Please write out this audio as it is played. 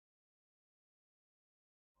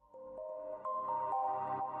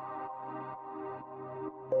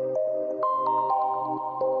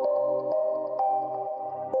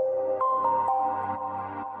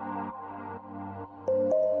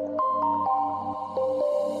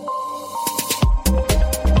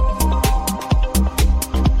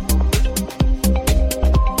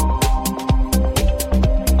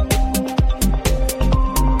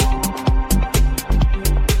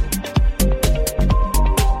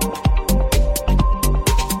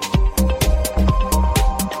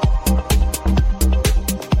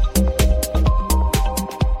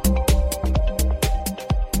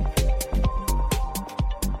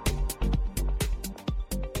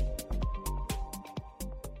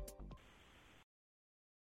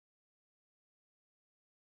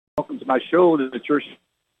Welcome to my show, the Church.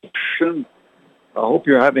 I hope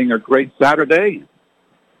you're having a great Saturday.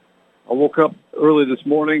 I woke up early this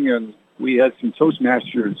morning and we had some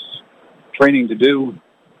Toastmasters training to do.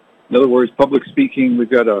 In other words, public speaking. We've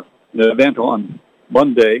got an event on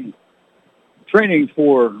Monday, training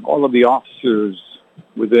for all of the officers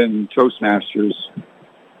within Toastmasters.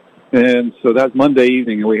 And so that's Monday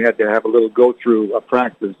evening, and we had to have a little go-through, a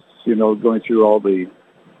practice, going through all the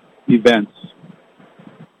events.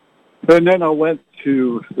 And then I went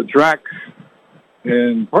to the track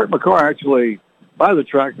and parked my car actually by the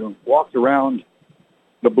track and walked around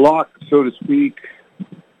the block, so to speak,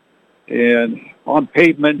 and on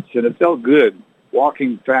pavement, and it felt good,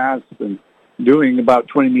 walking fast and doing about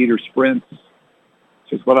 20-meter sprints,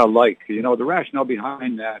 which is what I like. The rationale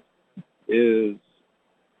behind that is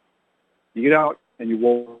you get out and you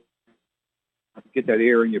walk, get that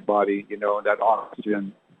air in your body, that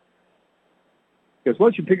oxygen. Because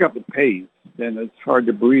once you pick up the pace, then it's hard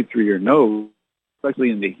to breathe through your nose,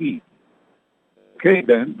 especially in the heat. Okay,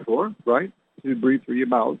 Ben, before, right? You breathe through your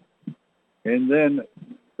mouth. And then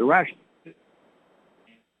the rationale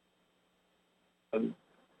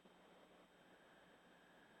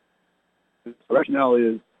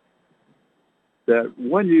is that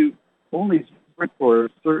when you only sprint for a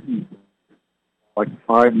certain, like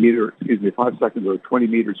 5 seconds or a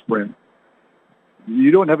 20-meter sprint,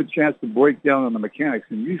 you don't have a chance to break down on the mechanics.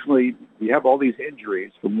 And usually you have all these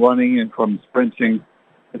injuries from running and from sprinting.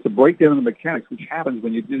 It's a breakdown in the mechanics, which happens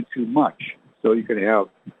when you do too much. So you could have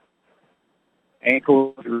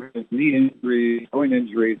ankle injuries, knee injuries, joint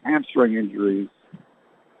injuries, hamstring injuries.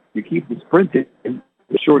 You keep the sprinting a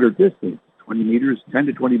shorter distance, 20 meters, 10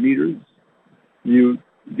 to 20 meters. You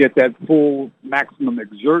get that full maximum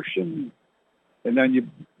exertion, and then you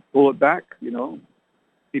pull it back,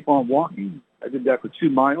 keep on walking. I did that for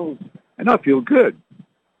 2 miles, and I feel good.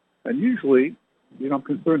 And usually, I'm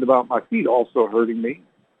concerned about my feet also hurting me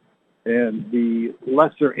and the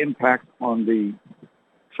lesser impact on the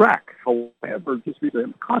track. However, just recently,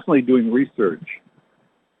 I'm constantly doing research.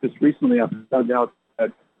 Just recently, I found out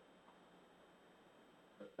that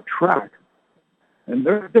a track, and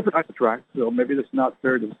there are different types of tracks, so maybe it's not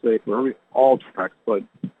fair to say for all tracks, but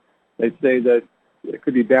they say that it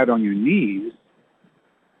could be bad on your knees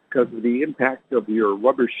because of the impact of your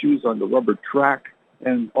rubber shoes on the rubber track,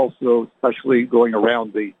 and also especially going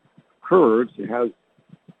around the curves, it has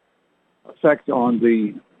effect on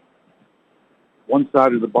the one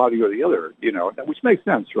side of the body or the other, which makes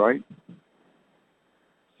sense, right?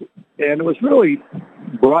 And it was really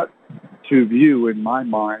brought to view in my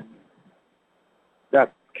mind,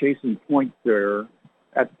 that case in point there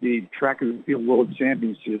at the Track and Field World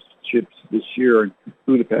Championships this year in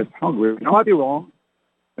Budapest, Hungary. Now, I'd be wrong.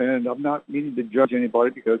 And I'm not meaning to judge anybody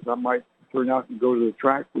because I might turn out and go to the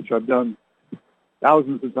track, which I've done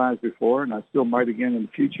thousands of times before, and I still might again in the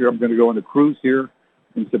future. I'm going to go on a cruise here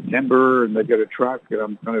in September, and they got a track, and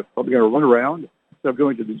I'm probably going to run around instead of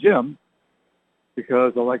going to the gym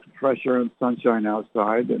because I like the fresh air and sunshine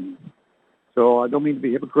outside. And so I don't mean to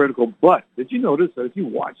be hypocritical, but did you notice that if you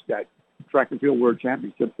watched that Track and Field World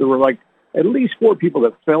Championships, there were like at least 4 people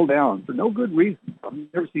that fell down for no good reason. I've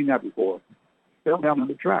never seen that before. Fell down on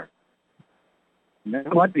the track. And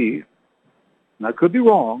that might be, and I could be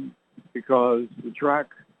wrong, because the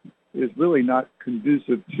track is really not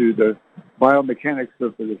conducive to the biomechanics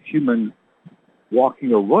of the human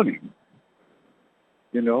walking or running.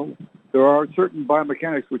 There are certain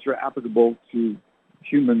biomechanics which are applicable to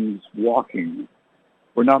humans walking.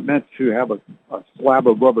 We're not meant to have a slab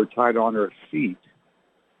of rubber tied on our feet.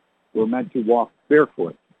 We're meant to walk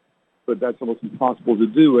barefoot, but that's almost impossible to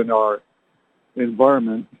do in our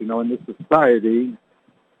environment, in this society,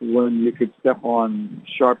 when you could step on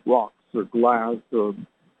sharp rocks or glass, or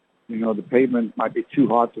the pavement might be too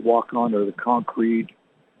hot to walk on, or the concrete.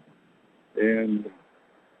 And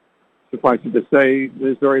suffice it to say,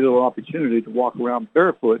 there's very little opportunity to walk around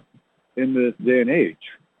barefoot in this day and age.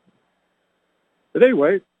 But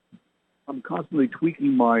anyway, I'm constantly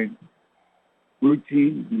tweaking my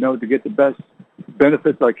routine, to get the best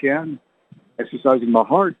benefits I can. Exercising my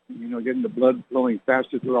heart, getting the blood flowing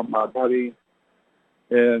faster throughout my body,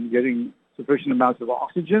 and getting sufficient amounts of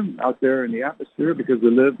oxygen out there in the atmosphere, because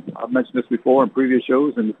we live, I've mentioned this before in previous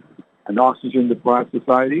shows, in an oxygen-deprived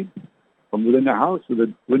society. From within the house with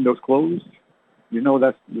the windows closed,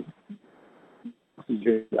 that's the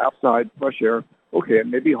oxygen outside, fresh air. Okay, it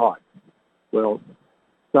may be hot. Well,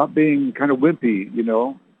 stop being kind of wimpy,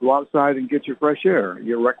 Go outside and get your fresh air,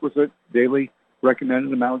 your requisite daily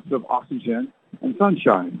recommended amounts of oxygen and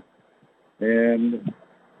sunshine. And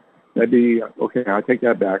maybe, okay, I take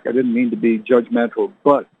that back. I didn't mean to be judgmental,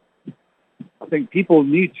 but I think people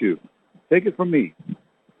need to. Take it from me.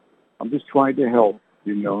 I'm just trying to help,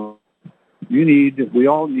 We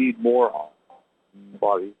all need more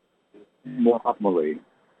body, more optimally.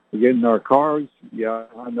 We get in our cars, yeah,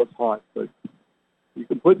 I know it's hot, but you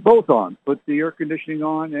can put both on. Put the air conditioning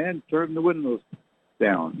on and turn the windows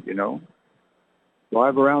down,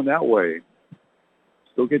 Drive around that way.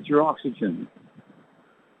 Still get your oxygen.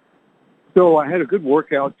 So I had a good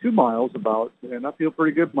workout, 2 miles about, and I feel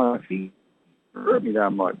pretty good. My feet hurt me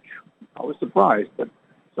that much. I was surprised, but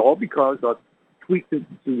it's all because I tweaked it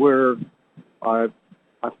to where I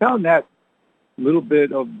found that little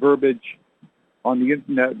bit of verbiage on the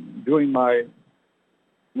internet doing my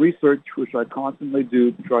research, which I constantly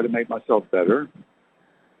do to try to make myself better.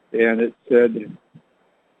 And it said,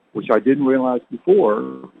 which I didn't realize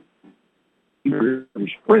before, you're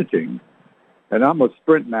sprinting. And I'm a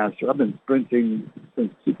sprint master. I've been sprinting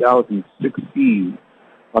since 2016.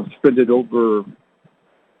 I've done over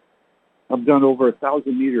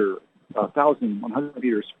 1,100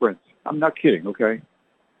 meter sprints. I'm not kidding, okay?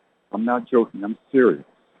 I'm not joking. I'm serious.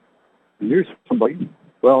 And here's somebody.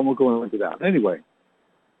 Well, we'll go into that. Anyway,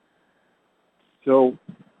 so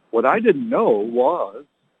what I didn't know was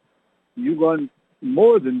you run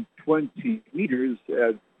more than 20 meters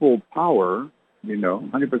at full power,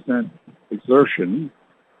 100% exertion,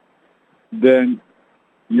 then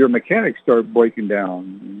your mechanics start breaking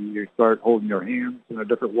down. You start holding your hands in a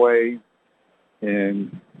different way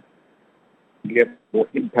and you get more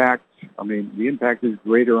impact. The impact is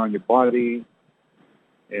greater on your body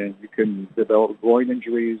and you can develop groin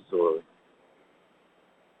injuries or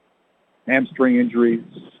hamstring injuries.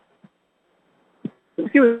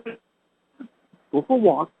 Go for a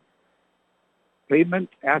walk. Pavement,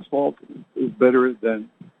 asphalt is better than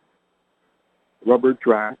rubber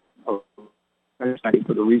track, for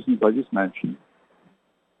the reasons I just mentioned.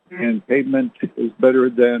 And pavement is better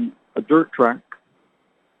than a dirt track,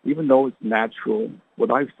 even though it's natural.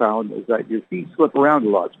 What I've found is that your feet slip around a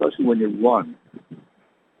lot, especially when you run.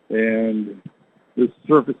 And the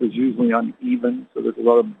surface is usually uneven, so there's a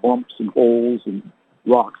lot of bumps and holes and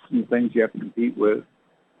rocks and things you have to compete with.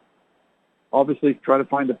 Obviously, try to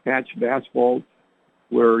find a patch of asphalt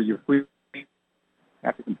where you're free,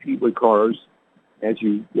 have to compete with cars as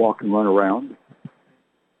you walk and run around.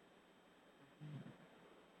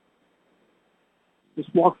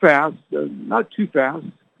 Just walk fast, not too fast.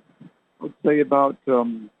 Let's say about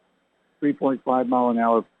 3.5 mile an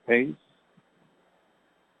hour pace.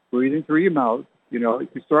 Breathing through your mouth. If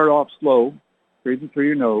you start off slow, breathing through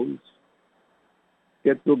your nose,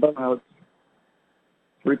 get to about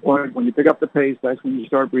 3 points. When you pick up the pace, that's when you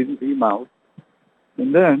start breathing through your mouth.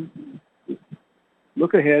 And then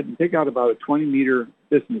look ahead and take out about a 20-meter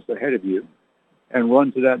distance ahead of you and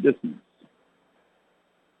run to that distance.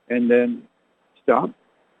 And then stop,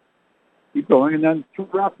 keep going, and then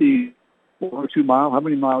throughout the 1 or 2 mile, how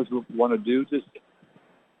many miles you want to do,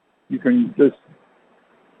 you can just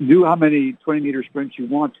do how many 20-meter sprints you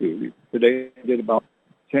want to. Today I did about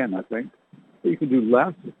 10, I think. So you can do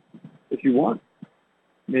less if you want.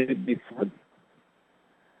 Maybe fun.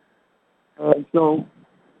 So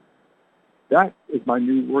that is my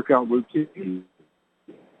new workout routine,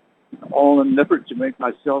 all in an effort to make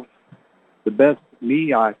myself the best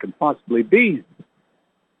me I can possibly be.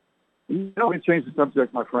 I'm going to change the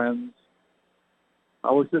subject, my friends.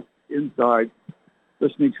 I was just inside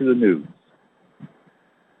listening to the news.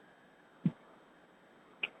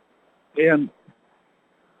 And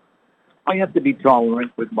I have to be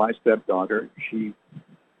tolerant with my stepdaughter. She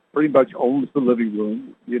pretty much owns the living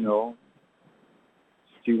room,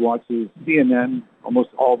 She watches CNN almost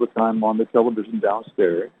all the time on the television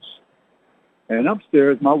downstairs. And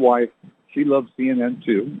upstairs, my wife, she loves CNN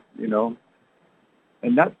too,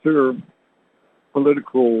 And that's her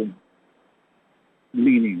political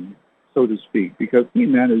leaning, so to speak, because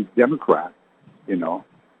CNN is Democrat,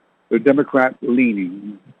 They're Democrat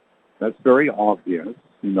leaning. That's very obvious.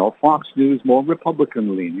 Fox News more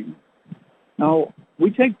Republican leaning. Now,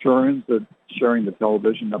 we take turns at sharing the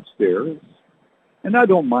television upstairs. And I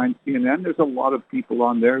don't mind CNN. There's a lot of people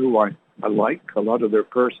on there who I like. A lot of their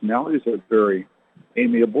personalities are very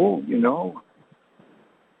amiable,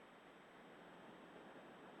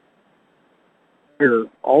 They're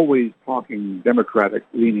always talking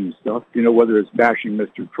Democratic-leaning stuff, whether it's bashing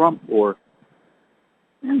Mr. Trump or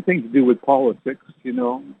anything to do with politics,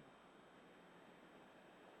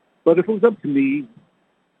 But if it was up to me,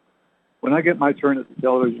 when I get my turn at the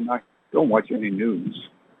television, I don't watch any news.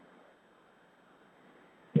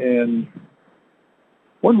 And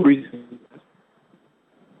one reason is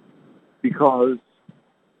because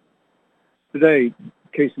today,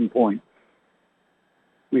 case in point,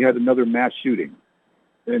 we had another mass shooting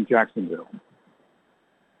in Jacksonville.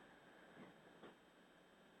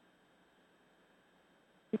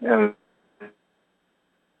 Yeah.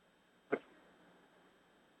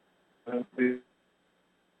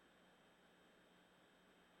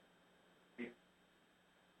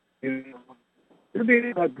 It'd be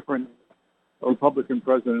a different Republican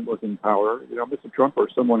president was in power, Mr. Trump or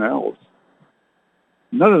someone else.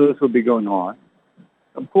 None of this would be going on.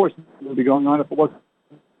 Of course, it would be going on if it wasn't,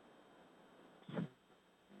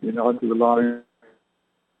 to the law.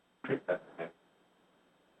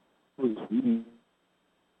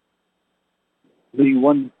 The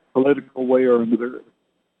one political way or another.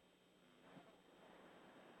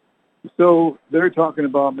 So they're talking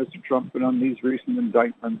about Mr. Trump and on these recent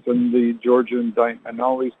indictments and the Georgia indictment and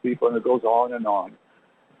all these people, and it goes on and on.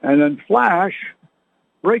 And then flash,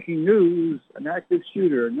 breaking news, an active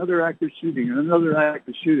shooter, another active shooting, and another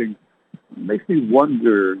active shooting. It makes me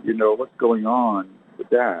wonder, what's going on with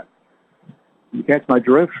that. You catch my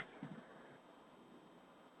drift?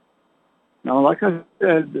 Now, like I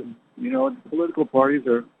said, the political parties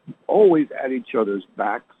are always at each other's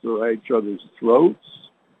backs or at each other's throats.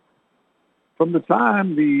 From the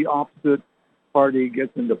time the opposite party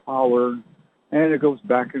gets into power, and it goes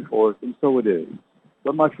back and forth, and so it is.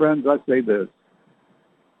 But my friends, I say this.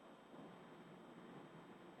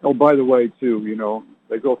 Oh, by the way, too,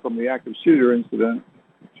 they go from the active shooter incident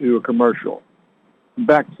to a commercial.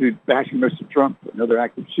 Back to bashing Mr. Trump, another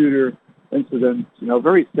active shooter incident.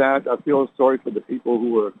 Very sad. I feel sorry for the people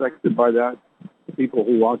who were affected by that, the people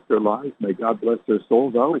who lost their lives. May God bless their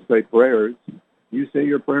souls. I always say prayers. You say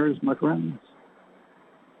your prayers, my friends.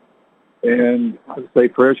 And I say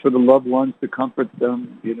prayers for the loved ones to comfort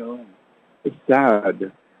them. It's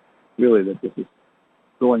sad, really, that this is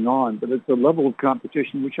going on. But it's a level of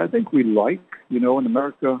competition which I think we like. In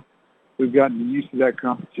America, we've gotten used to that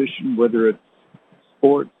competition, whether it's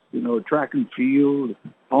sports, track and field,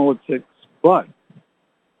 politics. But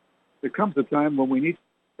there comes a time when we need to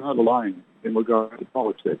draw the line in regard to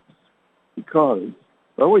politics, because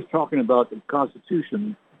we're always talking about the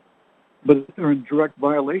Constitution, but they're in direct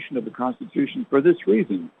violation of the Constitution for this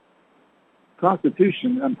reason.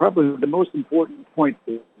 Constitution, and probably the most important point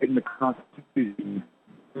in the Constitution,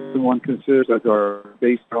 one considers as our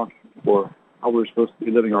base document for how we're supposed to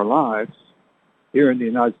be living our lives here in the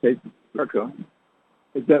United States of America,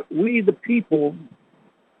 is that we, the people,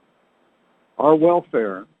 our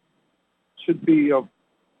welfare should be of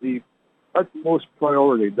the utmost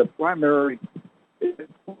priority, the primary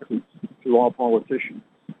importance to all politicians.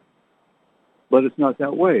 But it's not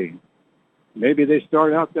that way. Maybe they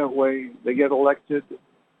start out that way, they get elected,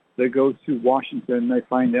 they go to Washington, they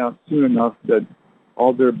find out soon enough that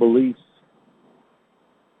all their beliefs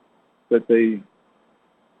that they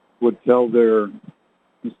would tell their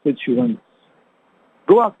constituents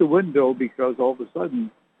go out the window, because all of a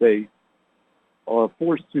sudden they are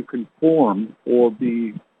forced to conform or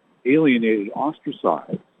be alienated,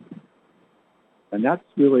 ostracized. And that's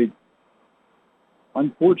really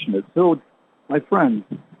unfortunate. So, my friends,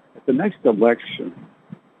 at the next election,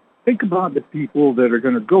 think about the people that are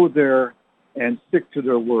going to go there and stick to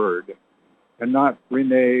their word and not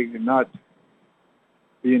renege and not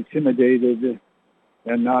be intimidated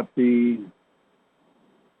and not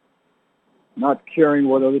caring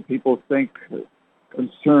what other people think,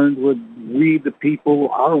 concerned with we, the people,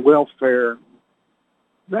 our welfare.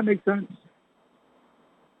 Does that make sense?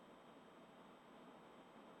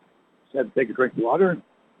 Just had to take a drink of water.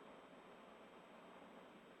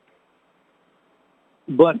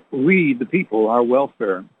 But we, the people, our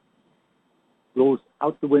welfare, goes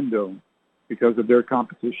out the window because of their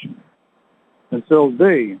competition. And so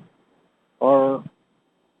they are,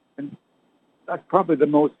 and that's probably the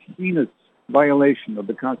most heinous violation of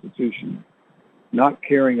the Constitution, not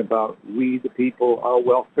caring about we, the people, our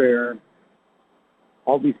welfare,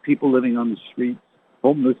 all these people living on the streets,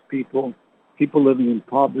 homeless people, people living in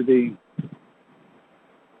poverty,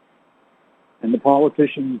 and the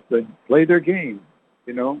politicians that play their game.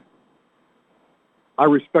 I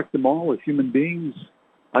respect them all as human beings.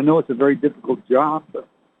 I know it's a very difficult job, but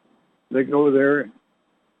they go there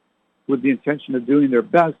with the intention of doing their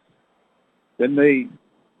best, then they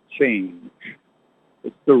change.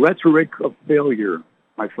 It's the rhetoric of failure,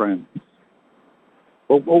 my friends.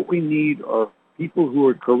 But what we need are people who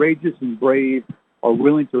are courageous and brave, are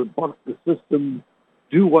willing to buck the system,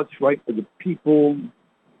 do what's right for the people,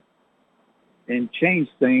 and change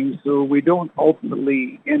things so we don't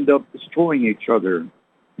ultimately end up destroying each other.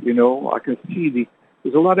 I can see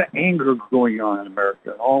there's a lot of anger going on in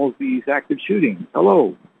America, all of these active shootings.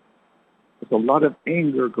 Hello. There's a lot of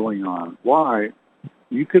anger going on. Why?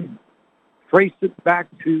 You could trace it back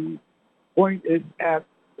to, point it at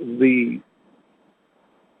the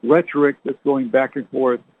rhetoric that's going back and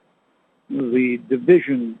forth, the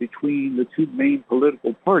division between the two main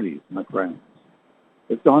political parties, my friends.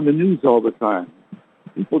 It's on the news all the time.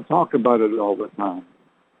 People talk about it all the time.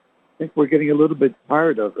 I think we're getting a little bit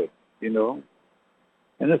tired of it, you know.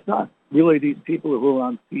 And it's not really these people who are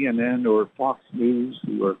on CNN or Fox News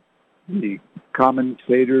who are the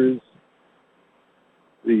commentators,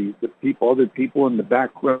 the people, other people in the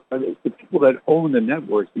background. It's the people that own the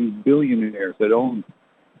networks, these billionaires that own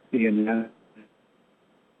CNN.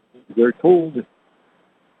 They're told,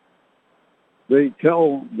 they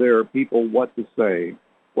tell their people what to say,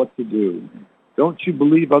 what to do. Don't you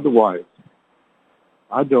believe otherwise?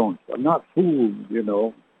 I don't. I'm not fooled, you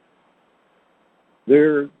know.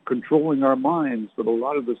 They're controlling our minds with a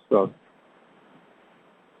lot of this stuff.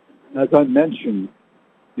 As I mentioned,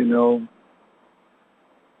 you know,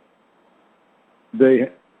 they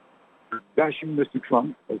are bashing Mr.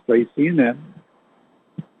 Trump, as they CNN,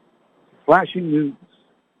 flashing news.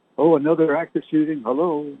 Oh, another active shooting.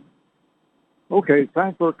 Hello. Okay,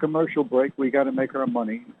 time for a commercial break. We got to make our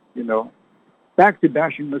money, you know. Back to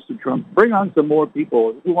bashing Mr. Trump. Bring on some more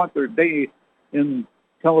people who want their day in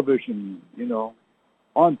television, you know,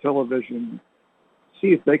 on television. See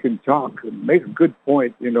if they can talk and make a good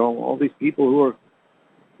point, you know. All these people who are,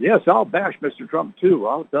 yes, I'll bash Mr. Trump too.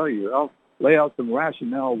 I'll tell you. I'll lay out some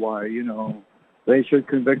rationale why, you know, they should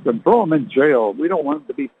convict him. Throw him in jail. We don't want him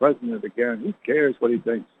to be president again. Who cares what he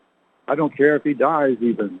thinks? I don't care if he dies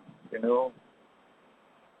even, you know.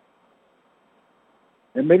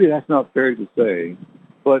 And maybe that's not fair to say,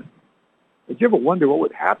 but did you ever wonder what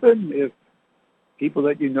would happen if people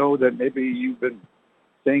that you know that maybe you've been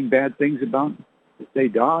saying bad things about, if they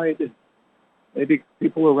died? Maybe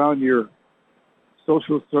people around your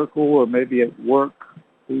social circle or maybe at work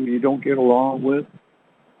who you don't get along with.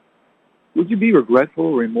 Would you be regretful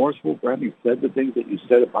or remorseful for having said the things that you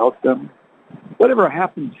said about them? Whatever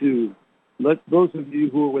happened to let those of you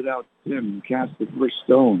who are without sin cast the first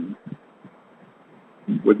stone?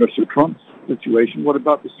 With Mr. Trump's situation, what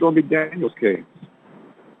about the Stormy Daniels case?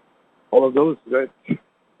 All of those that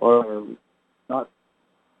are not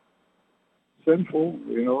sinful,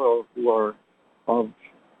 you know,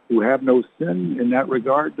 who have no sin in that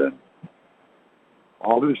regard, then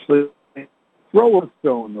obviously throw a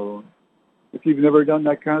stone. Or if you've never done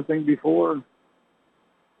that kind of thing before,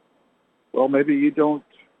 well, maybe you don't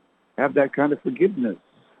have that kind of forgiveness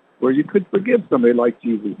where you could forgive somebody like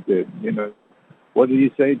Jesus did, you know. What did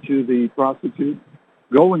he say to the prostitute?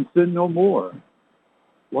 Go and sin no more.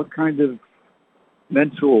 What kind of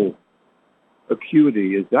mental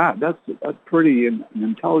acuity is that? That's pretty an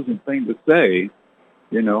intelligent thing to say,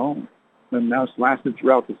 you know, and that's lasted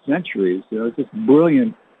throughout the centuries. You know, it's just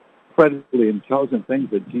brilliant, incredibly intelligent things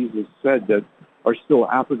that Jesus said that are still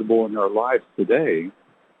applicable in our lives today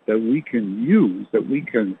that we can use, that we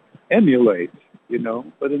can emulate, you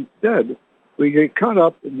know, but instead we get caught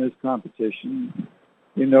up in this competition.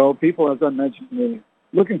 You know, people, as I mentioned, are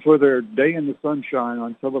looking for their day in the sunshine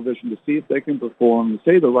on television to see if they can perform,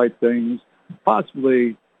 say the right things,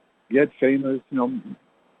 possibly get famous, you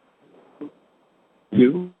know,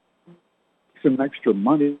 do some extra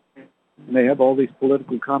money. And they have all these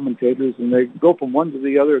political commentators, and they go from one to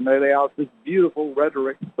the other, and they lay out this beautiful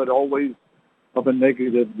rhetoric, but always of a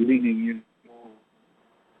negative leaning, you know,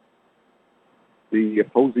 the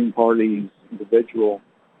opposing party's individual.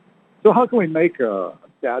 So how can we make a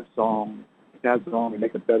sad song and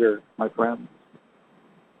make it better, my friends?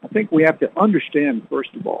 I think we have to understand, first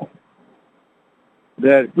of all,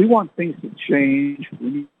 that if we want things to change, we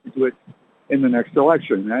need to do it in the next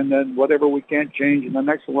election. And then whatever we can't change in the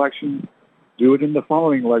next election, do it in the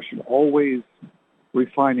following election, always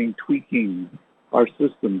refining, tweaking our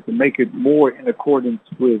system to make it more in accordance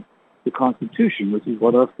with the Constitution, which is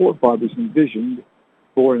what our forefathers envisioned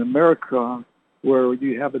for an America where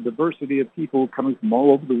you have a diversity of people coming from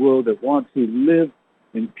all over the world that want to live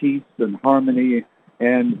in peace and harmony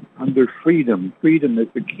and under freedom. Freedom is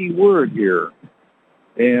the key word here.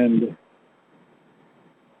 And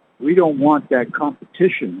we don't want that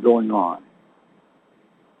competition going on.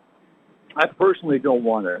 I personally don't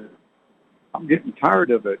want it. I'm getting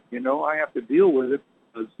tired of it. You know, I have to deal with it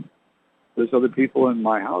because there's other people in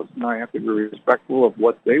my house, and I have to be respectful of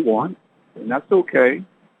what they want, and that's okay.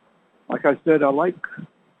 Like I said, I like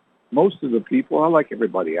most of the people. I like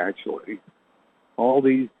everybody, actually. All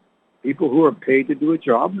these people who are paid to do a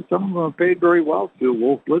job, and some of them are paid very well, too.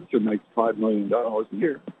 Wolf Blitzer makes $5 million a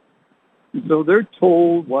year. And so they're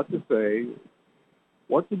told what to say,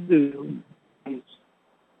 what to do. These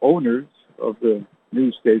owners of the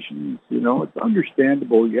news stations. It's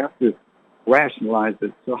understandable. You have to rationalize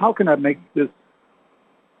it. So how can I make this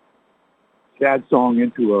sad song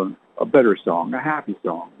into a better song, a happy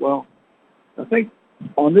song? Well, I think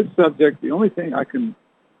on this subject, the only thing I can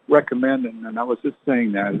recommend, and I was just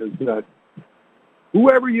saying that, is that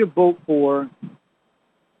whoever you vote for,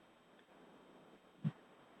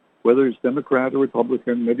 whether it's Democrat or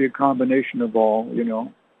Republican, maybe a combination of all,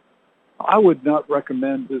 I would not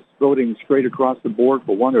recommend just voting straight across the board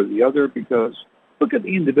for one or the other, because look at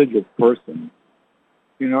the individual person.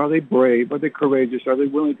 Are they brave? Are they courageous? Are they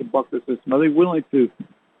willing to buck the system? Are they willing to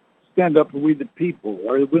stand up for we the people?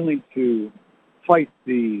 Are they willing to fight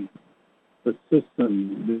the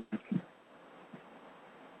system,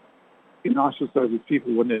 ostracize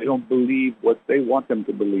people when they don't believe what they want them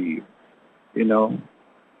to believe?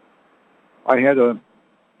 I had a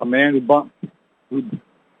man who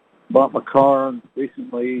bought my car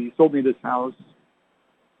recently. He sold me this house.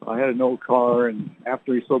 I had an old car, and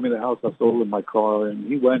after he sold me the house, I sold him my car, and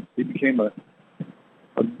he became a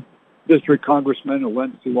district congressman and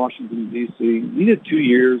went to Washington, D.C. He did 2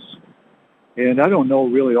 years, and I don't know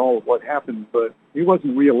really all of what happened, but he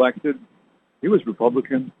wasn't reelected. He was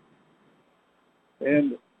Republican.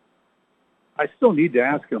 And I still need to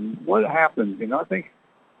ask him, what happened? I think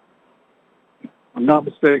I'm not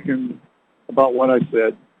mistaken about what I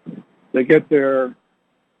said. They get there, and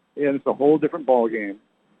it's a whole different ballgame,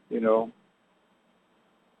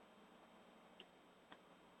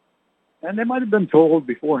 And they might have been told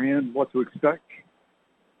beforehand what to expect.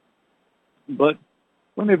 But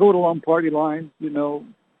when they vote along party lines, even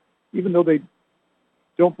though they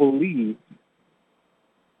don't believe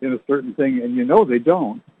in a certain thing, and they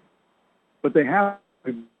don't, but they have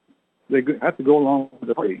to go along with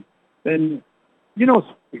the party, then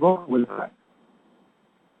something's wrong with that.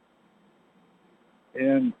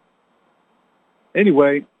 And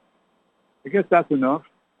anyway, I guess that's enough.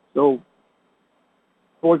 So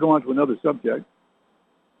before I go on to another subject,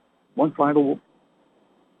 one final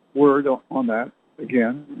word on that,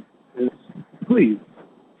 again, is please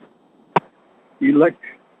elect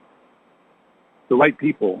the right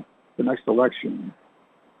people the next election.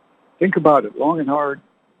 Think about it long and hard.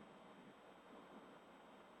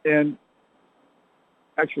 And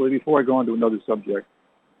actually, before I go on to another subject,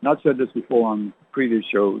 and I've said this before on previous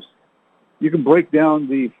shows, you can break down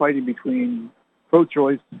the fighting between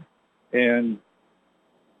pro-choice and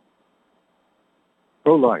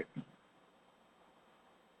pro-life.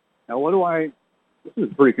 Now, this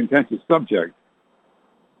is a pretty contentious subject,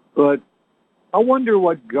 but I wonder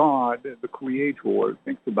what God, the Creator,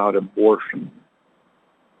 thinks about abortion.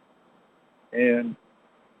 And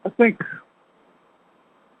I think,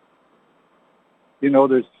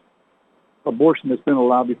 there's abortion that's been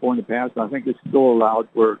allowed before in the past, and I think it's still allowed,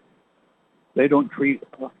 where they don't treat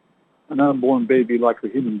an unborn baby like a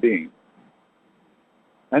human being.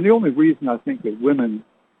 And the only reason I think that women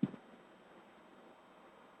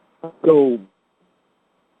go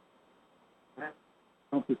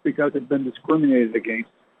is because they've been discriminated against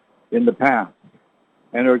in the past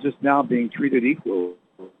and are just now being treated equal.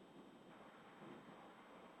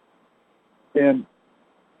 And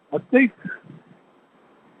I think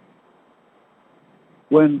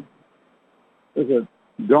when there's a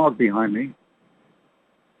dog behind me.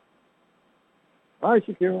 Hi,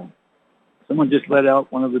 Shakira. Someone just let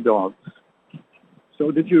out one of the dogs.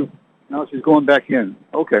 So did you? Now she's going back in.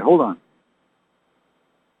 Okay, hold on.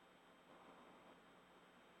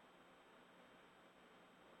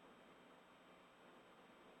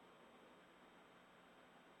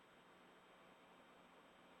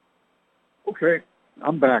 Okay,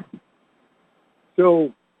 I'm back.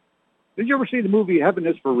 So, did you ever see the movie Heaven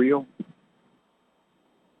is for Real?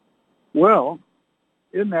 Well,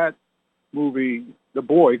 in that movie, the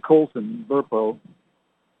boy, Colton Burpo,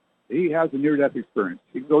 he has a near-death experience.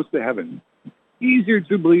 He goes to heaven. Easier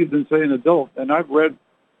to believe than, say, an adult. And I've read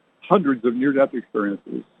hundreds of near-death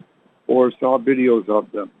experiences or saw videos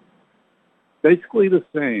of them. Basically the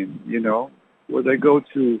same, where they go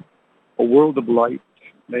to a world of light.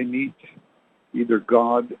 They meet either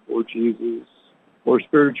God or Jesus or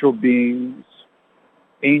spiritual beings,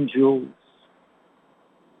 angels.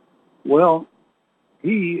 Well,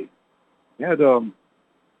 he had a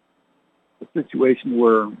situation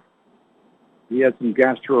where he had some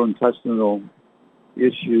gastrointestinal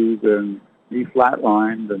issues and he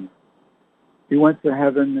flatlined, and he went to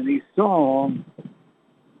heaven and he saw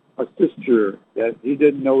a sister that he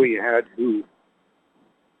didn't know he had who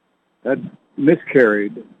had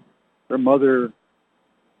miscarried. Her mother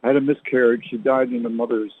had a miscarriage. She died in the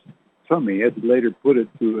mother's tummy. He had to later put it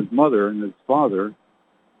to his mother and his father.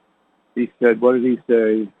 He said, what did he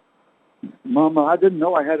say? Mama, I didn't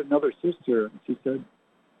know I had another sister. She said,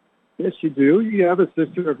 yes, you do. You have a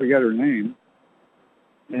sister. I forget her name.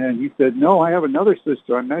 And he said, no, I have another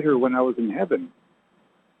sister. I met her when I was in heaven.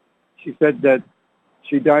 She said that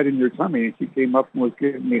she died in your tummy, and she came up and was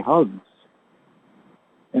giving me hugs.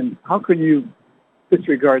 And how can you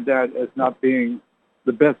disregard that as not being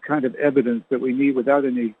the best kind of evidence that we need without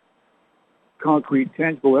any concrete,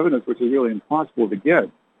 tangible evidence, which is really impossible to get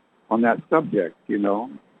on that subject, you know?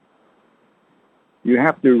 You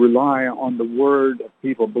have to rely on the word of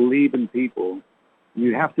people, believe in people.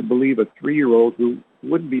 You have to believe a 3-year-old who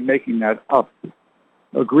wouldn't be making that up.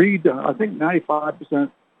 Agreed, I think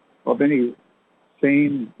 95% of any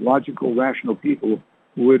sane, logical, rational people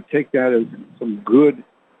would take that as some good,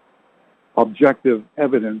 objective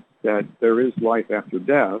evidence that there is life after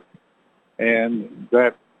death, and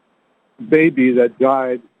that baby that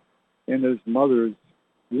died in his mother's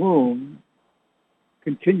womb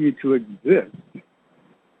continued to exist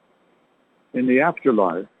in the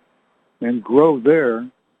afterlife and grow there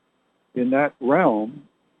in that realm.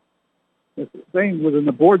 It's the same with an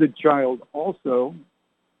aborted child also,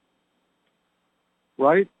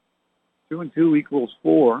 right? 2 and 2 equals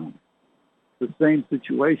 4. The same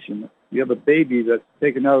situation. You have a baby that's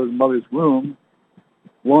taken out of the mother's womb,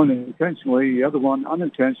 one intentionally, the other one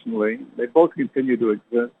unintentionally. They both continue to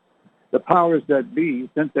exist. The powers that be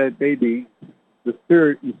sent that baby, the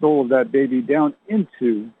spirit and soul of that baby, down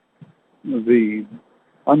into the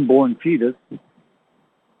unborn fetus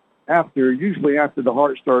usually after the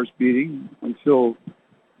heart starts beating until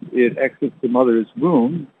it exits the mother's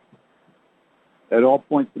womb. At all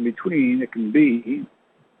points in between, it can be.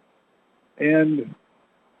 And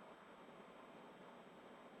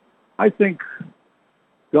I think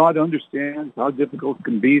God understands how difficult it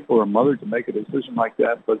can be for a mother to make a decision like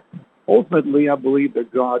that, but ultimately I believe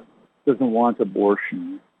that God doesn't want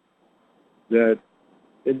abortion, that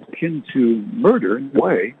it's akin to murder in a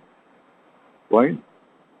way, right?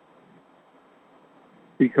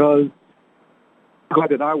 Because God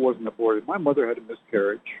that I wasn't aborted. My mother had a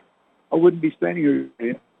miscarriage. I wouldn't be standing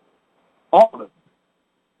here. All of us,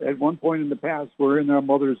 at one point in the past, were in our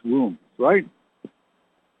mother's womb, right?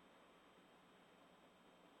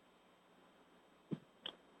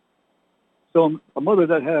 So a mother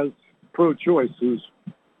that has pro-choice, who's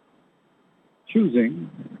choosing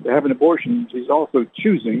to have an abortion, she's also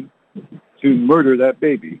choosing to murder that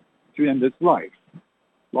baby, to end its life.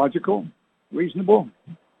 Logical? Reasonable?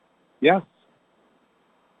 Yes?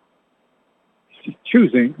 She's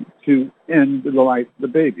choosing to end the life of the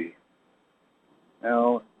baby.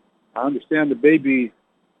 Now, I understand the baby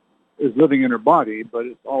is living in her body, but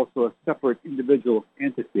it's also a separate individual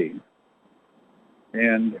entity.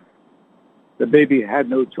 And the baby had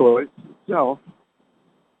no choice itself.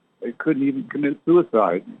 It couldn't even commit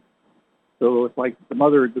suicide. So it's like the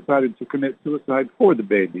mother decided to commit suicide for the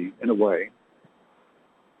baby, in a way,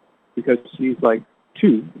 because she's like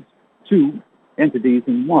two entities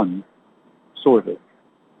in one, sort of.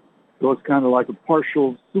 So it's kind of like a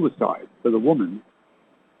partial suicide for the woman,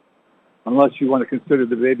 unless you want to consider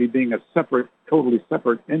the baby being a separate, totally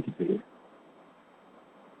separate entity.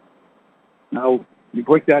 Now, you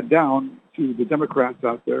break that down to the Democrats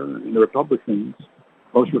out there and the Republicans.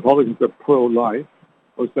 Most Republicans are pro-life.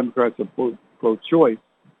 Most Democrats are pro-choice.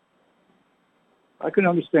 I can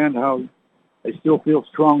understand how they still feel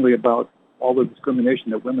strongly about all the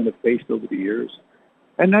discrimination that women have faced over the years.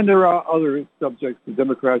 And then there are other subjects the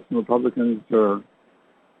Democrats and Republicans are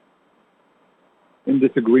in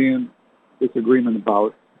disagreement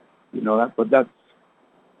about, but that's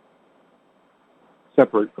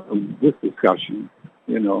separate from this discussion,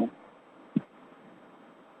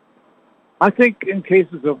 I think in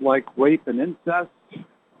cases of like rape and incest,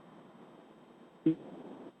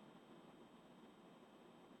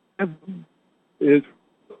 is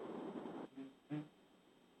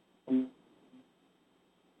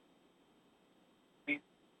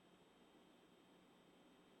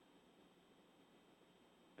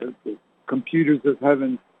the computers of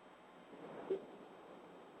heaven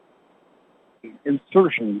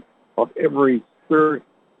insertion of every third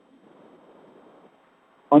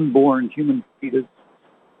unborn human fetus.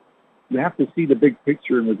 You have to see the big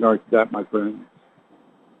picture in regards to that, my friends.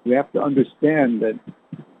 You have to understand that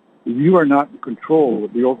you are not in control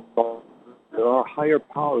of the overall. There are higher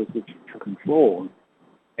powers that you control.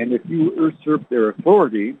 And if you usurp their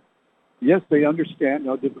authority, yes, they understand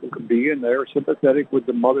how difficult it can be, and they're sympathetic with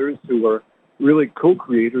the mothers who are really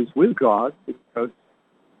co-creators with God, because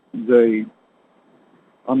they,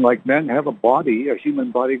 unlike men, have a body, a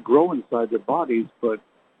human body, grow inside their bodies, but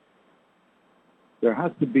there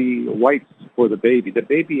has to be rights for the baby. The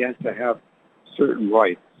baby has to have certain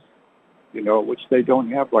rights, which they don't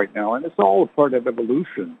have right now. And it's all a part of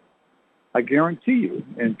evolution. I guarantee you,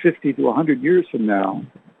 in 50 to 100 years from now,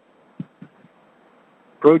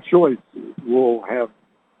 pro-choice will have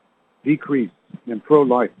decreased and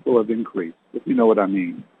pro-life will have increased, if you know what I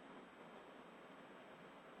mean.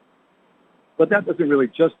 But that doesn't really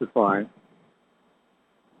justify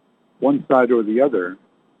one side or the other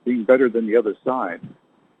being better than the other side.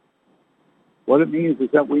 What it means is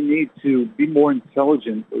that we need to be more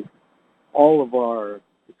intelligent with all of our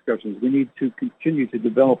discussions. We need to continue to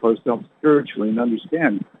develop ourselves spiritually and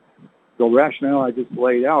understand the rationale I just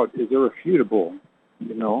laid out is irrefutable,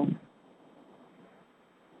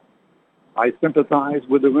 I sympathize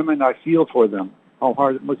with the women. I feel for them, how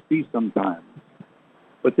hard it must be sometimes.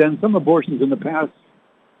 But then some abortions in the past,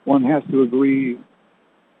 one has to agree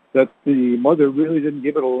that the mother really didn't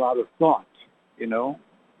give it a lot of thought,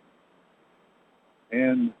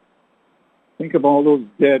 And think of all those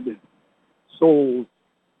dead souls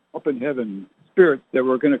up in heaven, spirits that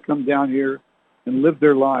were going to come down here and live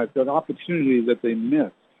their lives, that opportunity that they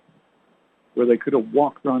missed, where they could have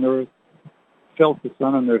walked on earth, felt the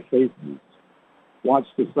sun on their faces,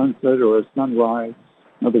 watched the sunset or a sunrise,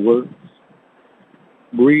 in other words,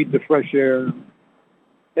 breathed the fresh air,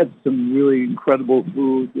 had some really incredible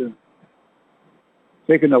food,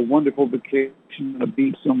 taken a wonderful vacation on a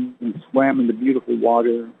beach and swam in the beautiful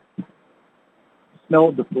water,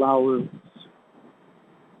 smelled the flowers,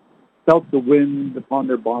 felt the wind upon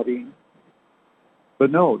their body.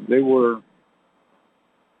 But no, they were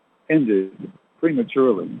ended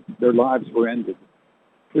prematurely. Their lives were ended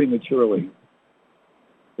prematurely.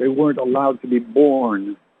 They weren't allowed to be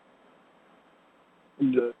born.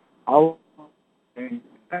 And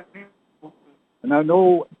I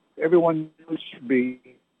know everyone should be.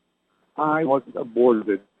 I wasn't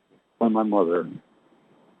aborted by my mother.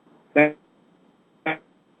 The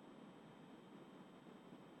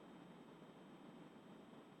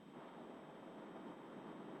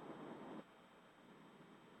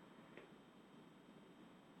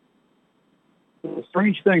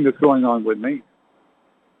strange thing that's going on with me,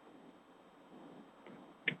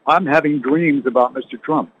 I'm having dreams about Mr.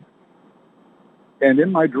 Trump. And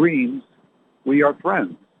in my dreams, we are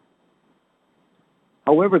friends.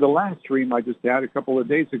 However, the last dream I just had a couple of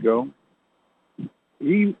days ago,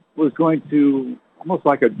 he was going to almost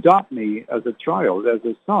like adopt me as a child, as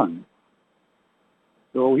a son.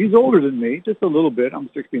 So he's older than me, just a little bit. I'm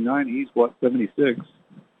 69. He's, 76.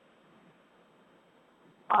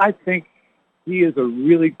 I think he is a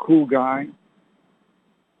really cool guy.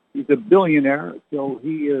 He's a billionaire, so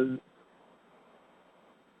he is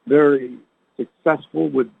very successful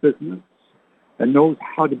with business and knows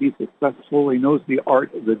how to be successful. He knows the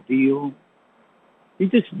art of the deal. He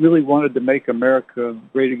just really wanted to make America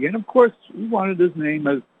great again. Of course, he wanted his name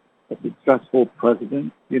as a successful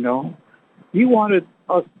president, He wanted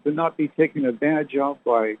us to not be taken advantage of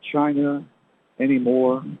by China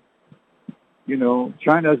anymore.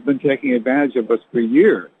 China has been taking advantage of us for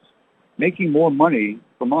years, making more money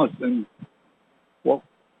from us than what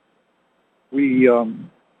we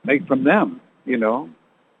make from them, There's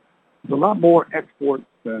a lot more exports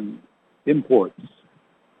than imports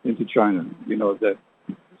into China, that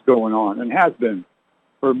is going on and has been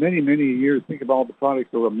for many, many years. Think of all the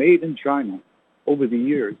products that were made in China over the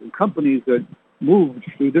years and companies that moved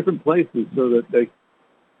to different places so that they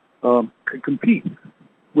could compete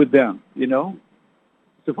with them,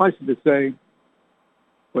 Suffice it to say,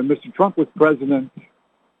 when Mr. Trump was president,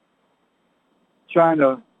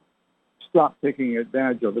 China stopped taking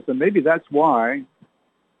advantage of us. And maybe that's why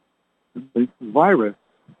the virus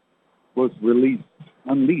was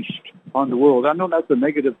unleashed on the world. I know that's a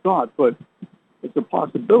negative thought, but it's a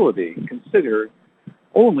possibility. Consider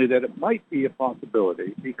only that it might be a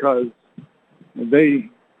possibility because they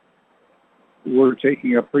were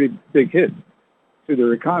taking a pretty big hit to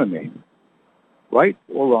their economy, right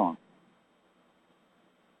or wrong.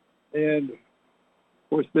 And, of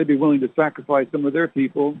course, they'd be willing to sacrifice some of their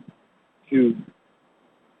people to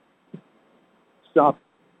stop,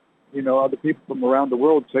 other people from around the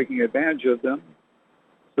world taking advantage of them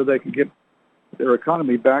so they can get their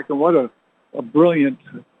economy back. And what a brilliant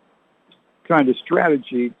kind of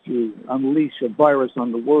strategy to unleash a virus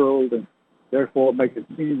on the world and therefore make it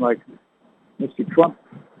seem like Mr. Trump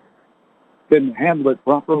didn't handle it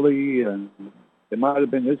properly and it might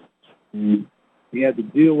have been his. He had to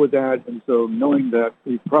deal with that, and so knowing that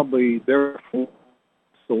he probably therefore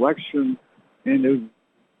selection and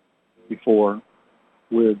before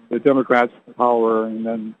with the Democrats in power and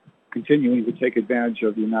then continuing to take advantage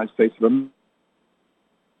of the United States of America.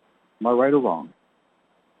 Am I right or wrong?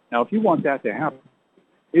 Now, if you want that to happen,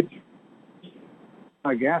 it's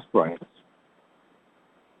a gas price.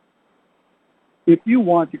 If you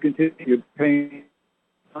want to continue paying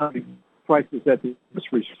prices at the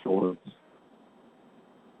grocery stores,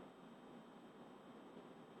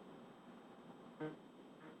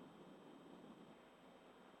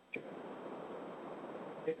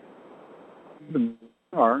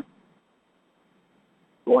 are,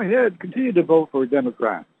 go ahead, continue to vote for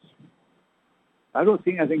Democrats. I don't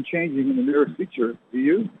see anything changing in the near future. Do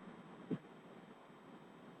you?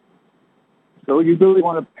 So you really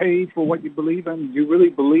want to pay for what you believe in? You really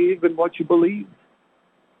believe in what you believe?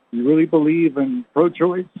 You really believe in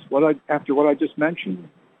pro-choice? After what I just mentioned,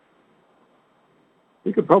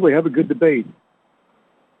 we could probably have a good debate.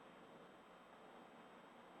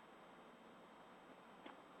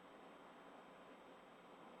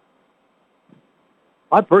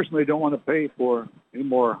 I personally don't want to pay for any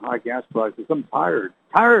more high gas prices. I'm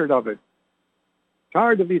tired of it.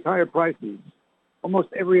 Tired of these higher prices. Almost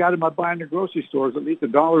every item I buy in the grocery store is at least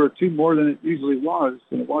 $1 or $2 more than it usually was,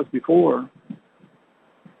 than it was before.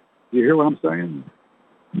 Do you hear what I'm saying?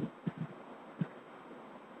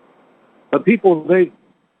 But people, they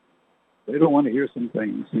don't want to hear some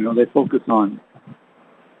things. You know, they focus on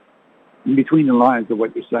in between the lines of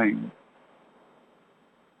what you're saying.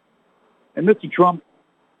 And Mr. Trump,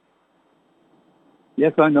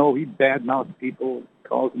 yes, I know he badmouths people,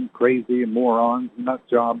 calls them crazy and morons and nut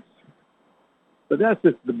jobs. But that's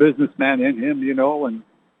just the businessman in him, you know, and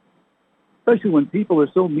especially when people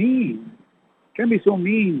are so mean, can be so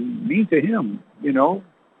mean to him, you know.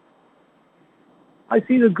 I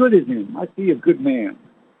see the good in him. I see a good man.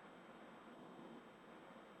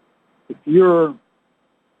 If you're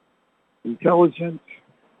intelligent,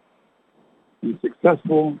 you're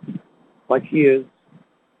successful like he is,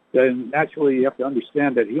 then naturally you have to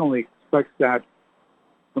understand that he only expects that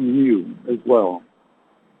from you as well.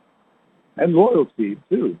 And loyalty,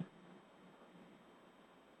 too.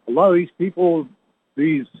 A lot of these people,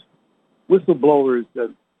 these whistleblowers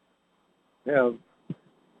that have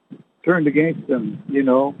turned against him, you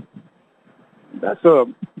know, that's a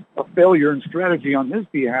failure in strategy on his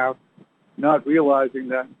behalf, not realizing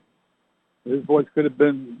that his voice could have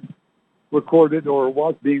been recorded or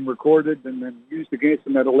was being recorded and then used against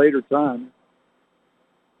him at a later time.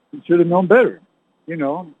 He should have known better, you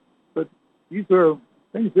know. But these are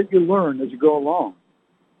things that you learn as you go along.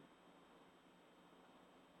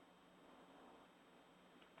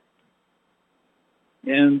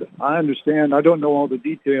 And I understand, I don't know all the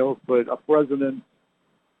details, but a president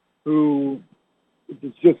who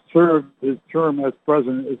has just served his term as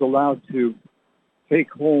president is allowed to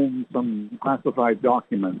take home some classified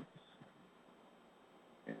documents.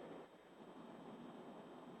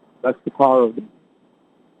 That's the power of the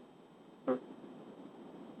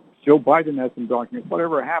Joe Biden has some documents.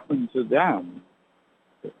 Whatever happened to them,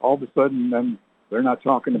 all of a sudden, then they're not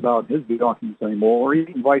talking about his documents anymore, or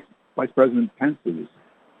even Vice President Pence's.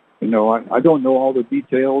 You know, I don't know all the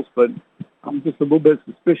details, but I'm just a little bit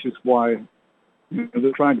suspicious why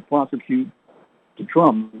they're trying to prosecute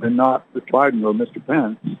Trump and not Mr. Biden or Mr.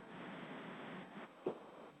 Pence.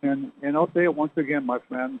 And I'll say it once again, my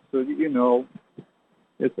friends, so that you know,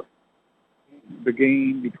 it's the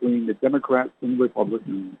game between the Democrats and the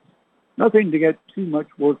Republicans. Nothing to get too much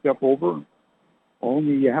worked up over.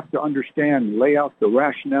 Only you have to understand, lay out the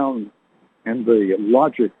rationale and the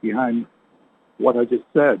logic behind what I just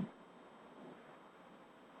said.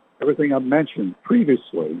 Everything I've mentioned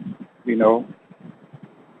previously, you know.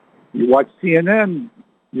 You watch CNN,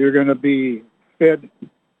 you're going to be fed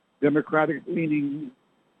Democratic-leaning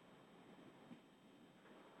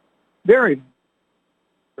very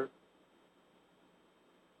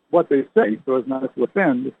what they say so as not to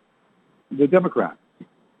offend the Democrats.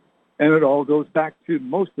 And it all goes back to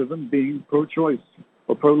most of them being pro-choice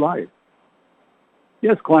or pro-life.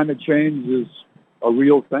 Yes, climate change is a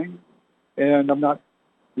real thing, and I'm not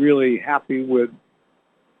really happy with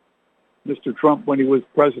Mr. Trump when he was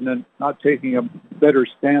president not taking a better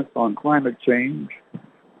stance on climate change.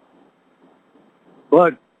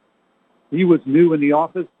 But he was new in the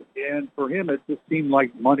office, and for him it just seemed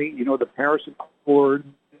like money, you know, the Paris Accord,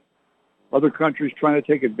 other countries trying to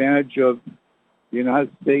take advantage of the United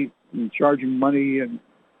States and charging money, and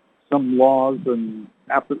some laws and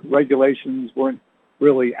regulations weren't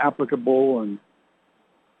really applicable and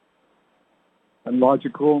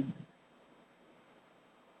logical.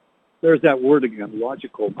 There's that word again,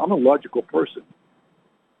 logical. I'm a logical person.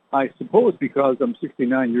 I suppose because I'm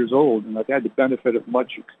 69 years old and I've had the benefit of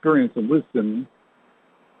much experience and wisdom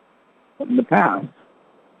in the past.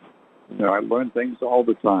 You know, I learn things all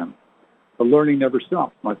the time. The learning never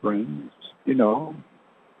stops, my friends, you know.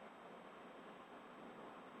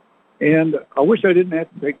 And I wish I didn't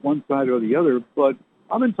have to take one side or the other, but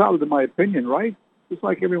I'm entitled to my opinion, right? Just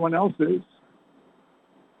like everyone else is.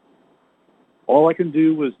 All I can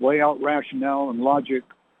do is lay out rationale and logic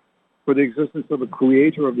for the existence of a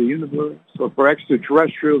creator of the universe, or for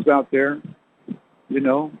extraterrestrials out there, you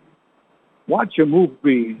know. Watch a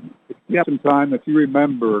movie, if you have some time, if you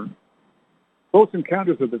remember, Close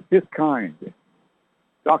Encounters of the Fifth Kind.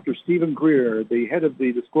 Dr. Stephen Greer, the head of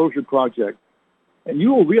the Disclosure Project. And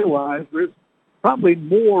you will realize there's probably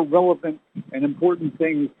more relevant and important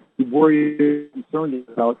things to worry and concerned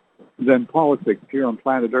about than politics here on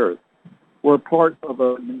planet Earth. We're part of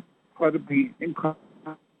an incredibly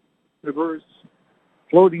universe,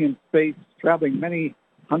 floating in space, traveling many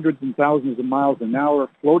hundreds and thousands of miles an hour,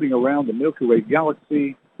 floating around the Milky Way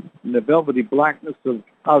galaxy in the velvety blackness of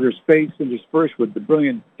outer space, interspersed with the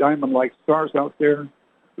brilliant diamond-like stars out there,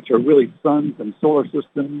 which are really suns and solar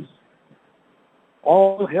systems,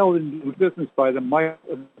 all held in existence by the might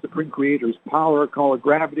of the Supreme Creator's power. Call it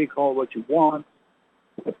gravity, call it what you want,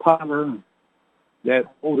 the power that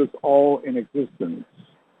holds us all in existence.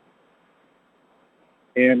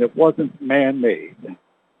 And it wasn't man-made.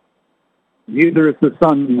 Neither is the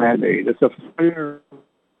sun man-made. It's a fire.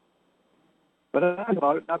 But I know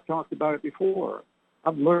about it, and I've talked about it before.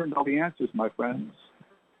 I've learned all the answers, my friends.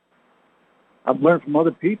 I've learned from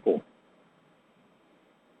other people.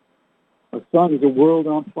 The sun is a world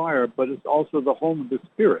on fire, but it's also the home of the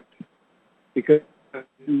spirit. Because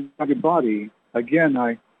in your body, again,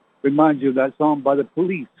 I remind you of that song by the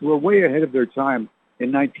Police, who were way ahead of their time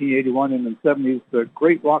in 1981 and in the 70s, the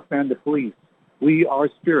great rock band, the Police. We are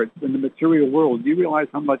spirits in the material world. Do you realize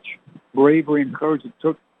how much bravery and courage it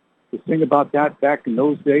took to sing about that back in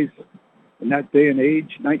those days, in that day and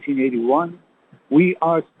age, 1981? We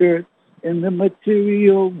are spirits in the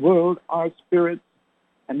material world, our spirits.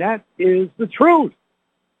 And that is the truth,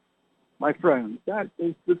 my friends. That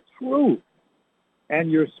is the truth. And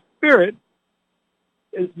your spirit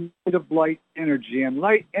is made of light energy. And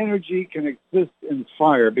light energy can exist in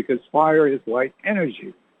fire because fire is light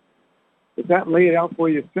energy. Does that lay it out for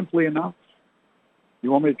you simply enough?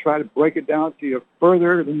 You want me to try to break it down to you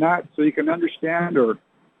further than that so you can understand, or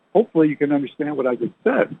hopefully you can understand what I just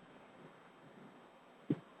said?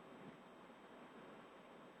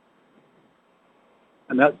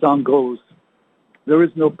 And that song goes, there is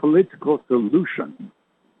no political solution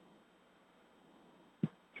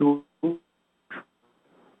to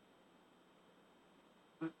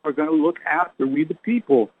are going to look after we the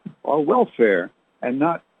people, our welfare, and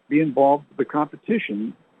not be involved with the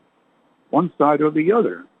competition, one side or the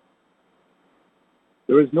other.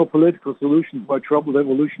 There is no political solution to our troubled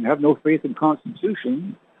evolution. Have no faith in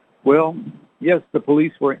Constitution. Well, yes, the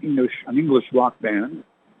Police were an English rock band,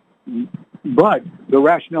 but the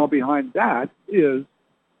rationale behind that is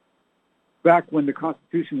back when the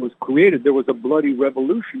Constitution was created, there was a bloody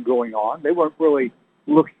revolution going on. They weren't really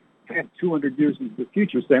looking at 200 years into the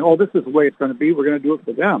future saying, oh, this is the way it's going to be. We're going to do it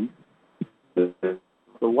for them. The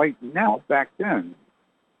right now back then.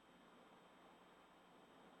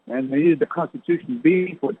 And they needed the Constitution to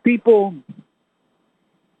be for people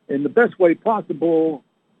in the best way possible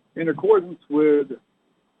in accordance with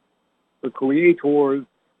the Creator's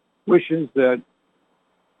wishes that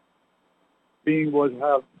being would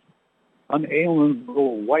have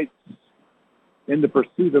unalienable rights in the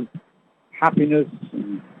pursuit of happiness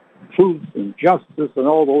and truth and justice and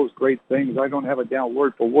all those great things. I don't have it down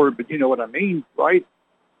word for word, but you know what I mean, right?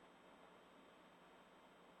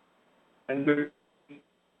 And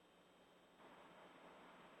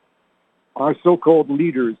our so-called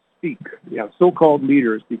leaders speak. We have so-called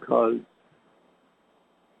leaders because,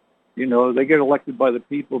 you know, they get elected by the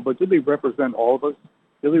people, but do they represent all of us?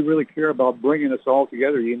 Do they really care about bringing us all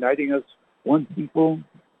together, uniting us, one people?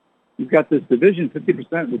 You've got this division,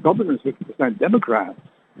 50% Republicans, 50% Democrats.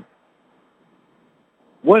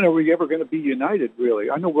 When are we ever going to be united, really?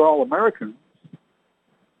 I know we're all Americans.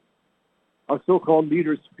 Our so-called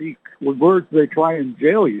leaders speak with words they try and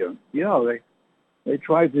jail you. Yeah, they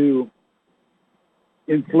try to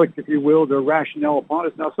inflict, if you will, their rationale upon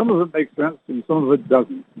us. Now, some of it makes sense and some of it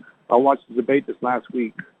doesn't. I watched the debate this last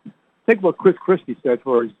week. Take what Chris Christie said,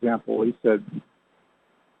 for example. He said,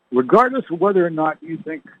 regardless of whether or not you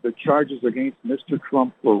think the charges against Mr.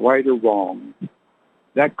 Trump were right or wrong,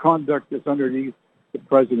 that conduct is underneath the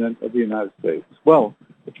President of the United States. Well,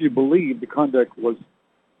 if you believe the conduct was,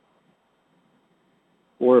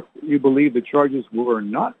 or if you believe the charges were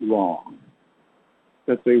not wrong,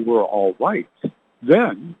 that they were all right,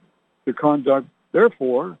 then the conduct,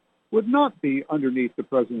 therefore, would not be underneath the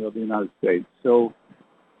President of the United States. So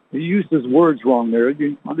he used his words wrong there. Do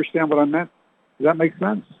you understand what I meant? Does that make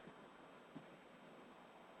sense?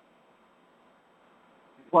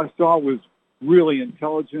 What I saw was really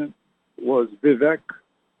intelligent, was Vivek.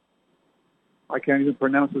 I can't even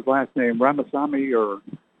pronounce his last name, Ramasamy, or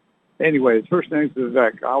anyway, his first name is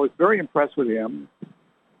Vivek. I was very impressed with him.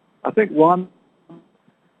 I think Ron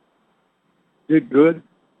did good,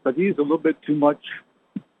 but he's a little bit too much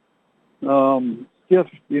stiff,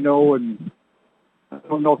 and I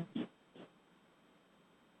don't know.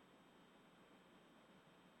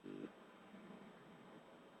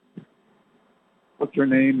 What's her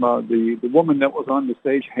name? The woman that was on the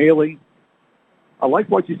stage, Haley. I like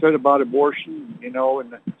what she said about abortion,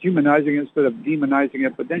 and humanizing it instead of demonizing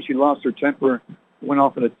it. But then she lost her temper, went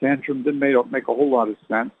off in a tantrum. Didn't make a whole lot of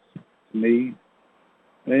sense to me.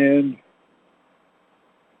 And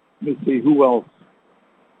let's see, who else?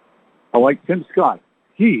 I like Tim Scott.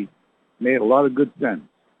 He made a lot of good sense.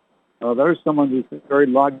 There's someone who's very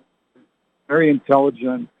logical, very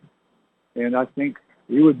intelligent, and I think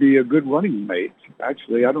he would be a good running mate.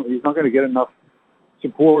 Actually, he's not going to get enough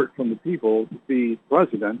support from the people to be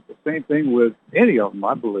president. The same thing with any of them,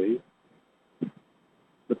 I believe.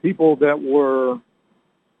 The people that were,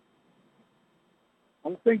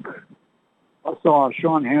 I think I saw a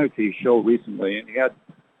Sean Hannity show recently, and he had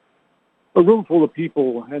a room full of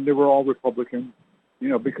people, and they were all Republican,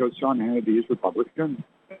 because Sean Hannity is Republican.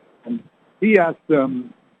 And he asked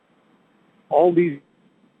them, all these,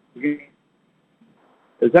 is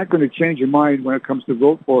that going to change your mind when it comes to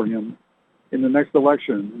vote for him in the next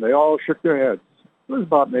election? They all shook their heads. It was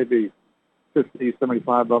about maybe 50,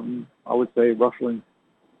 75 of them, I would say, roughly.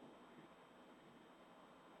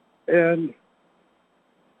 And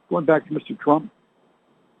going back to Mr. Trump,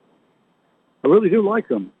 I really do like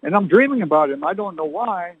him. And I'm dreaming about him. I don't know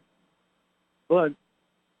why, but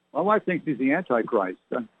my wife thinks he's the Antichrist.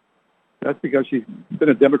 That's because she's been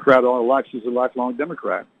a Democrat all her life. She's a lifelong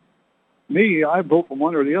Democrat. Me, I vote for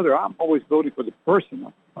one or the other. I'm always voting for the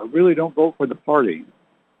person. I really don't vote for the party.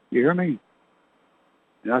 You hear me?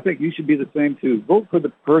 And I think you should be the same too. Vote for the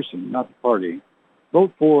person, not the party.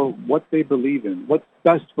 Vote for what they believe in, what's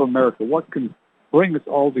best for America, what can bring us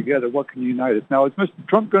all together, what can unite us. Now, is Mr.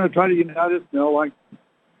 Trump going to try to unite us? No,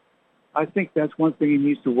 I think that's one thing he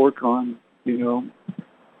needs to work on,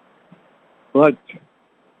 But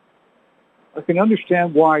I can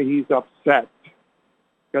understand why he's upset,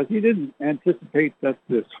 because he didn't anticipate that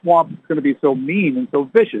the swamp was going to be so mean and so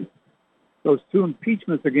vicious. Those two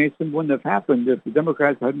impeachments against him wouldn't have happened if the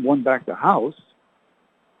Democrats hadn't won back the House.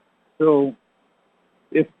 So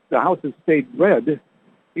if the House had stayed red,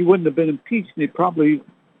 he wouldn't have been impeached, and he probably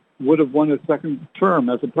would have won a second term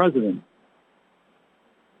as a president.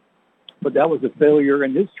 But that was a failure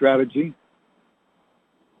in his strategy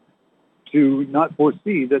to not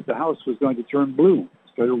foresee that the House was going to turn blue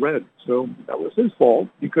instead of red. So that was his fault.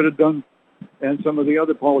 He could have done, and some of the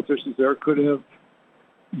other politicians there could have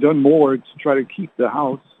done more to try to keep the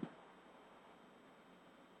House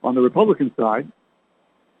on the Republican side.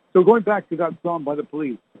 So going back to that song by the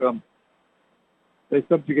Police, they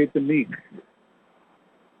subjugate the meek.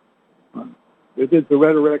 It is the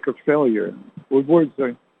rhetoric of failure. With words,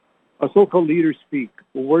 a so-called leaders speak.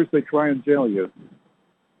 With words, they try and jail you.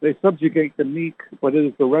 They subjugate the meek, but it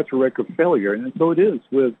is the rhetoric of failure. And so it is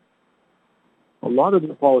with a lot of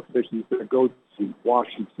the politicians that go to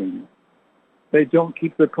Washington. They don't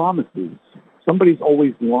keep their promises. Somebody's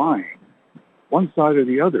always lying, one side or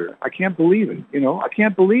the other. I can't believe it. I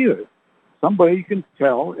can't believe it. Somebody you can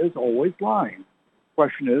tell is always lying.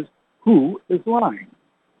 Question is, who is lying?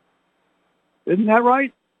 Isn't that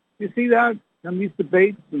right? You see that in these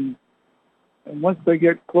debates, and once they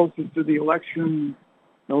get closer to the election,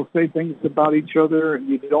 they'll say things about each other, and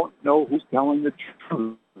you don't know who's telling the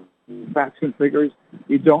truth. Facts and figures,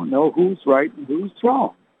 you don't know who's right and who's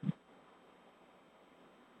wrong.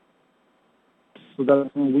 So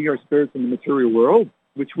that's when we are spirits in the material world,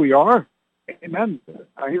 which we are. Amen.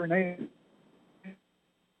 I hear an amen.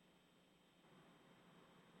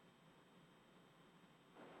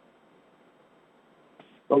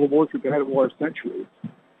 Fellow wars we've had of our centuries.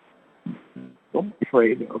 Don't be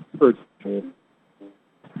afraid of spiritual.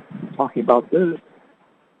 Talking about this,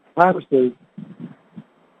 Bible says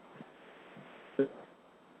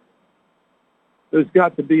there's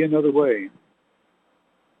got to be another way.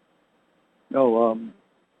 No,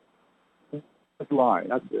 that's a lie.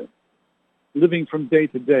 That's it. Living from day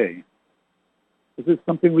to day. Is this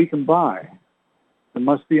something we can buy? There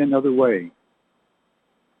must be another way.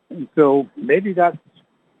 And so maybe that's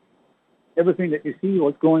everything that you see,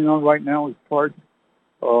 what's going on right now is part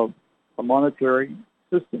of a monetary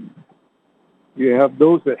system. You have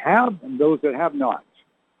those that have and those that have not.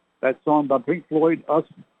 That song by Pink Floyd, Us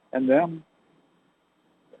and Them,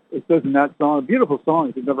 it says in that song, a beautiful song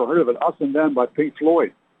if you've never heard of it, Us and Them by Pink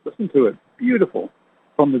Floyd. Listen to it. Beautiful.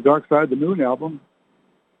 From the Dark Side of the Moon album.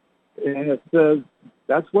 And it says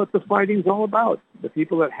that's what the fighting's all about. The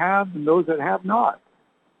people that have and those that have not.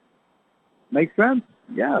 Make sense?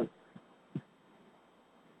 Yes.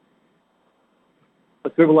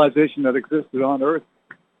 A civilization that existed on Earth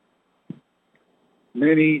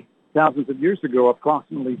many thousands of years ago,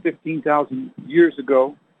 approximately 15,000 years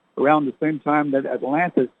ago, around the same time that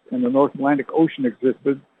Atlantis in the North Atlantic Ocean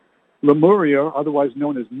existed. Lemuria, otherwise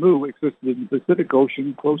known as Mu, existed in the Pacific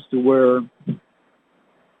Ocean, close to where,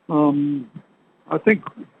 I think,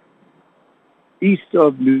 east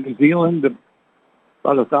of New Zealand,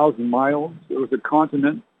 about 1,000 miles. There was a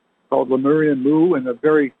continent called Lemuria Mu, and a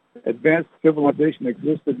very advanced civilization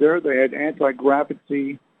existed there. They had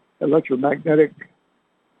anti-gravity, electromagnetic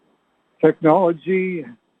technology,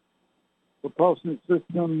 propulsion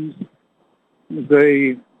systems.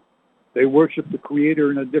 They worshiped the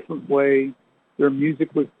Creator in a different way. Their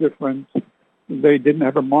music was different. They didn't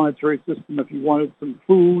have a monetary system. If you wanted some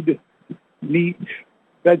food, meat,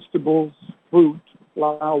 vegetables, fruit,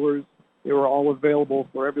 flowers, they were all available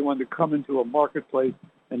for everyone to come into a marketplace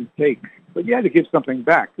and take. But you had to give something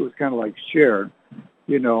back. It was kind of like share,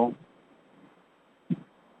 you know.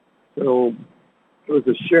 So it was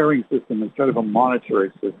a sharing system instead of a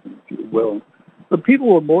monetary system, if you will. But people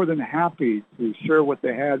were more than happy to share what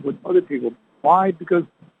they had with other people. Why? Because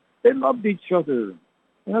they loved each other.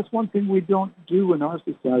 And that's one thing we don't do in our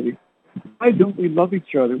society. Why don't we love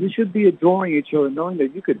each other? We should be adoring each other, knowing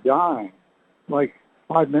that you could die like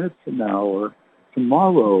 5 minutes from now or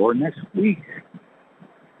tomorrow or next week.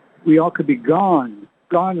 We all could be gone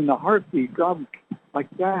in a heartbeat, gone like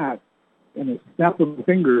that, in a snap of a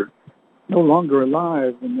finger, no longer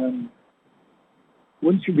alive. And then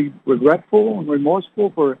wouldn't you be regretful and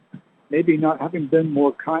remorseful for maybe not having been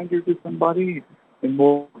more kinder to somebody and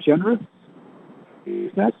more generous?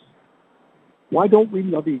 That's, why don't we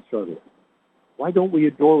love each other? Why don't we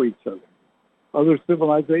adore each other? Other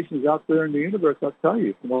civilizations out there in the universe, I'll tell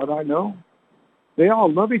you, from what I know, they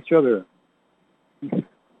all love each other.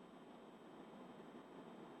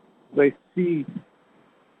 They see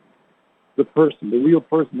the person, the real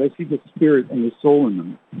person. They see the spirit and the soul in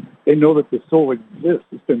them. They know that the soul exists.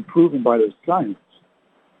 It's been proven by their science.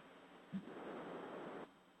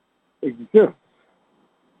 It exists.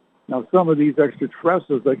 Now, some of these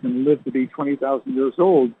extraterrestrials, they can live to be 20,000 years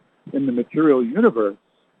old in the material universe.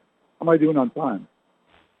 How am I doing on time?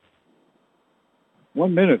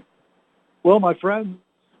 1 minute. Well, my friends,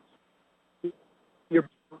 you're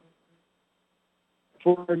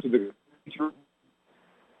forward to the future.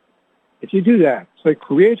 If you do that, say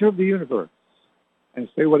Creator of the universe, and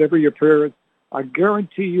say whatever your prayer is, I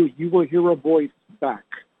guarantee you, you will hear a voice back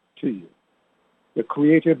to you. The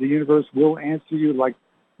Creator of the universe will answer you like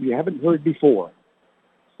you haven't heard before.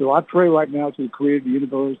 So I pray right now to the Creator of the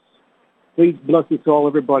universe, please bless us all,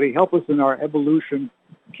 everybody. Help us in our evolution.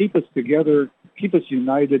 Keep us together. Keep us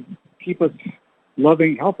united. Keep us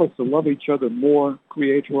loving. Help us to love each other more,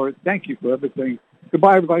 Creator. Thank you for everything.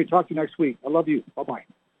 Goodbye, everybody. Talk to you next week. I love you. Bye-bye.